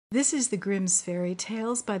This is the Grimm's Fairy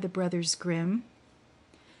Tales by the Brothers Grimm.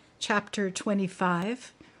 Chapter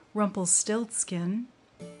 25, Rumpelstiltskin.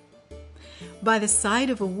 By the side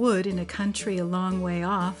of a wood in a country a long way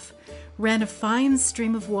off ran a fine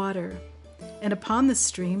stream of water, and upon the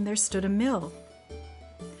stream there stood a mill.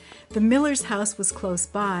 The miller's house was close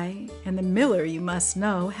by, and the miller, you must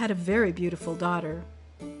know, had a very beautiful daughter.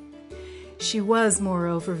 She was,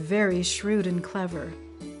 moreover, very shrewd and clever.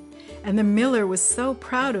 And the miller was so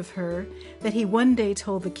proud of her that he one day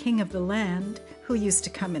told the king of the land, who used to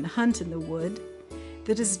come and hunt in the wood,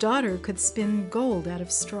 that his daughter could spin gold out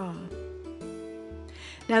of straw.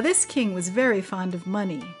 Now this king was very fond of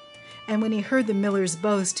money, and when he heard the miller's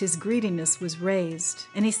boast, his greediness was raised,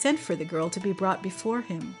 and he sent for the girl to be brought before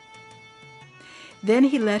him. Then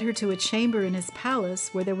he led her to a chamber in his palace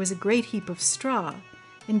where there was a great heap of straw,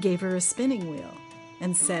 and gave her a spinning wheel,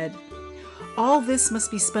 and said, "All this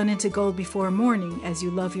must be spun into gold before morning, as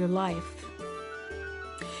you love your life."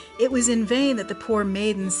 It was in vain that the poor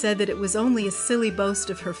maiden said that it was only a silly boast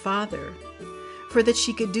of her father, for that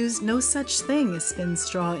she could do no such thing as spin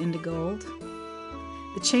straw into gold.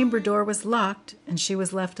 The chamber door was locked, and she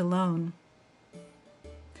was left alone.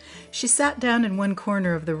 She sat down in one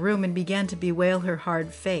corner of the room and began to bewail her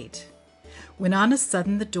hard fate, when on a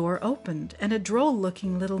sudden the door opened, and a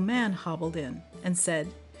droll-looking little man hobbled in, and said,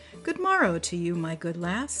 "Good morrow to you, my good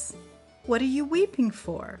lass. What are you weeping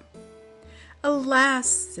for?" "Alas,"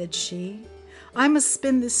 said she, "I must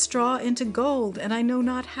spin this straw into gold, and I know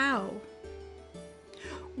not how."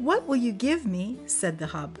 "What will you give me," said the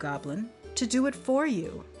hobgoblin, "to do it for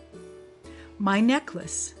you?" "My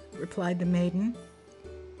necklace," replied the maiden.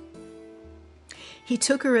 He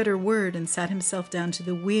took her at her word and sat himself down to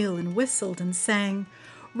the wheel and whistled and sang,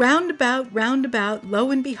 round about,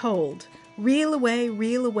 lo and behold, reel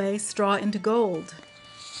away, straw into gold."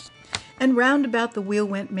 And round about the wheel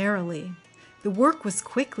went merrily. The work was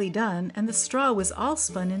quickly done, and the straw was all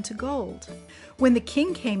spun into gold. When the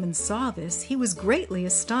king came and saw this, he was greatly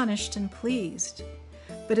astonished and pleased.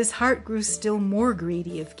 But his heart grew still more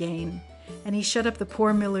greedy of gain, and he shut up the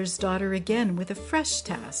poor miller's daughter again with a fresh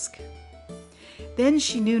task. Then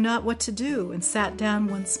she knew not what to do, and sat down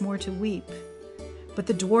once more to weep. But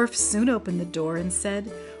the dwarf soon opened the door and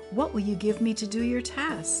said, "What will you give me to do your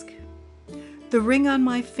task?" "The ring on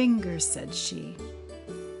my finger," said she.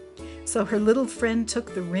 So her little friend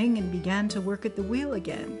took the ring and began to work at the wheel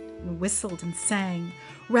again, and whistled and sang,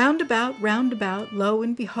 round about, lo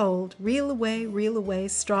and behold, reel away,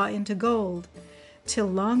 straw into gold, till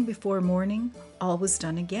long before morning all was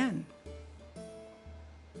done again.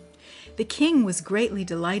 The king was greatly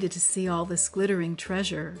delighted to see all this glittering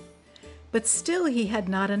treasure, but still he had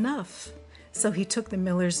not enough. So he took the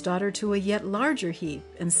miller's daughter to a yet larger heap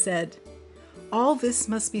and said, "All this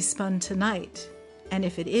must be spun tonight, and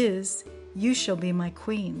if it is, you shall be my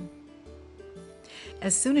queen."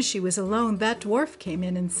 As soon as she was alone, that dwarf came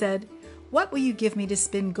in and said, "What will you give me to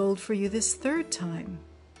spin gold for you this third time?"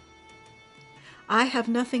 "I have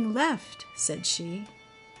nothing left," said she.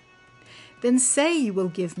 "Then say you will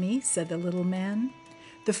give me," said the little man,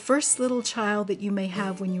 "the first little child that you may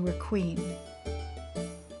have when you are queen."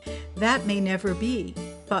 "That may never be,"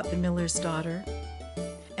 thought the miller's daughter,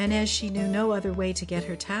 and as she knew no other way to get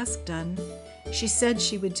her task done, she said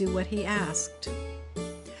she would do what he asked.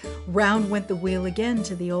 Round went the wheel again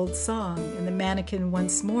to the old song, and the mannikin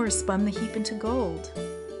once more spun the heap into gold.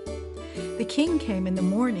 The king came in the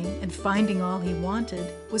morning, and finding all he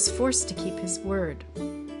wanted, was forced to keep his word.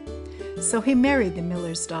 So he married the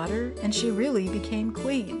miller's daughter, and she really became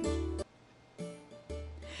queen.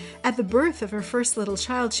 At the birth of her first little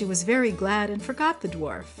child, she was very glad and forgot the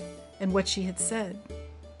dwarf and what she had said.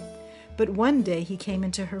 But one day he came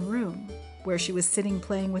into her room, where she was sitting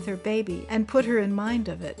playing with her baby, and put her in mind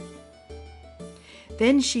of it.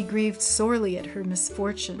 Then she grieved sorely at her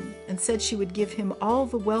misfortune, and said she would give him all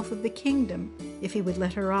the wealth of the kingdom if he would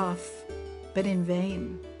let her off, but in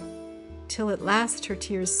vain, till at last her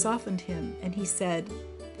tears softened him, and he said,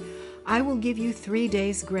 "I will give you 3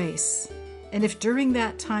 days' grace, and if during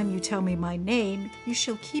that time you tell me my name, you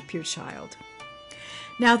shall keep your child."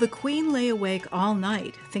 Now the queen lay awake all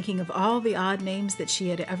night, thinking of all the odd names that she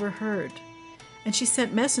had ever heard, and she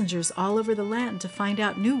sent messengers all over the land to find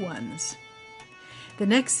out new ones. The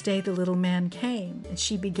next day the little man came, and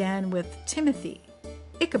she began with Timothy,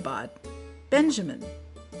 Ichabod, Benjamin,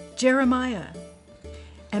 Jeremiah,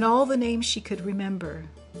 and all the names she could remember.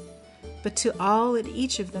 But to all and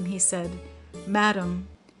each of them he said, "Madam,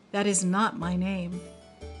 that is not my name."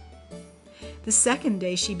 The second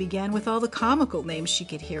day she began with all the comical names she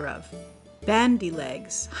could hear of,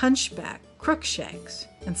 Bandy-legs, Hunchback, Crookshanks,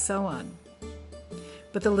 and so on.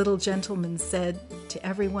 But the little gentleman said to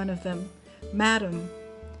every one of them, "Madam,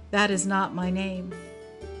 that is not my name."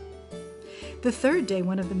 The third day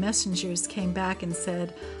one of the messengers came back and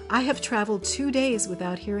said, "I have traveled 2 days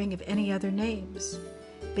without hearing of any other names.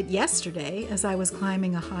 But yesterday, as I was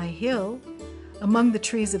climbing a high hill, among the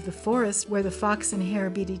trees of the forest where the fox and hare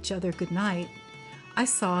bid each other good night, I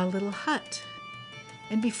saw a little hut,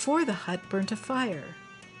 and before the hut burnt a fire.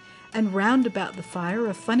 And round about the fire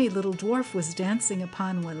a funny little dwarf was dancing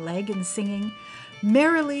upon one leg and singing,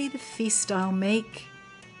 'Merrily the feast I'll make.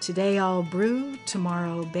 Today I'll brew,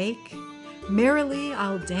 tomorrow bake. Merrily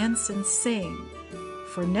I'll dance and sing,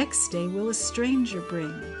 for next day will a stranger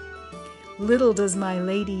bring. Little does my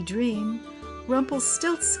lady dream,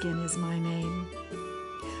 Rumpelstiltskin is my name.'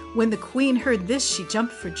 When the queen heard this, she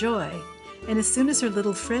jumped for joy, and as soon as her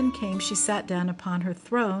little friend came, she sat down upon her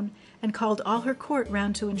throne and called all her court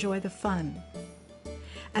round to enjoy the fun.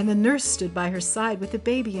 And the nurse stood by her side with the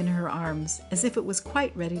baby in her arms, as if it was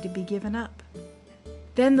quite ready to be given up.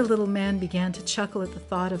 Then the little man began to chuckle at the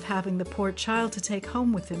thought of having the poor child to take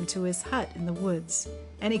home with him to his hut in the woods,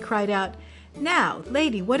 and he cried out, 'Now,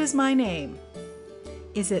 lady, what is my name?'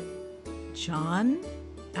 'Is it John?'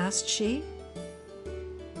 asked she.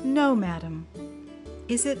 'No, madam.'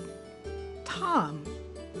 'Is it Tom?'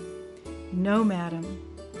 'No, madam.'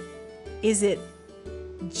 'Is it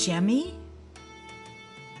Jemmy?'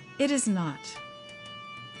 'It is not.'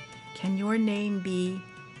 'Can your name be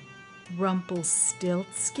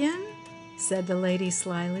Rumpelstiltskin?' said the lady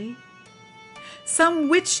slyly. 'Some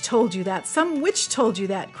witch told you that! Some witch told you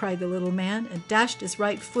that!' cried the little man, and dashed his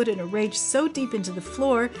right foot in a rage so deep into the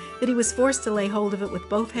floor that he was forced to lay hold of it with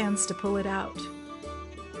both hands to pull it out.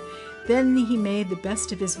 Then he made the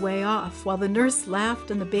best of his way off, while the nurse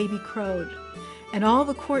laughed and the baby crowed, and all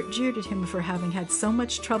the court jeered at him for having had so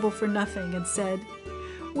much trouble for nothing, and said,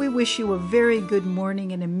 'We wish you a very good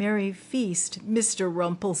morning and a merry feast, Mr.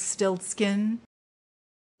 Rumpelstiltskin.'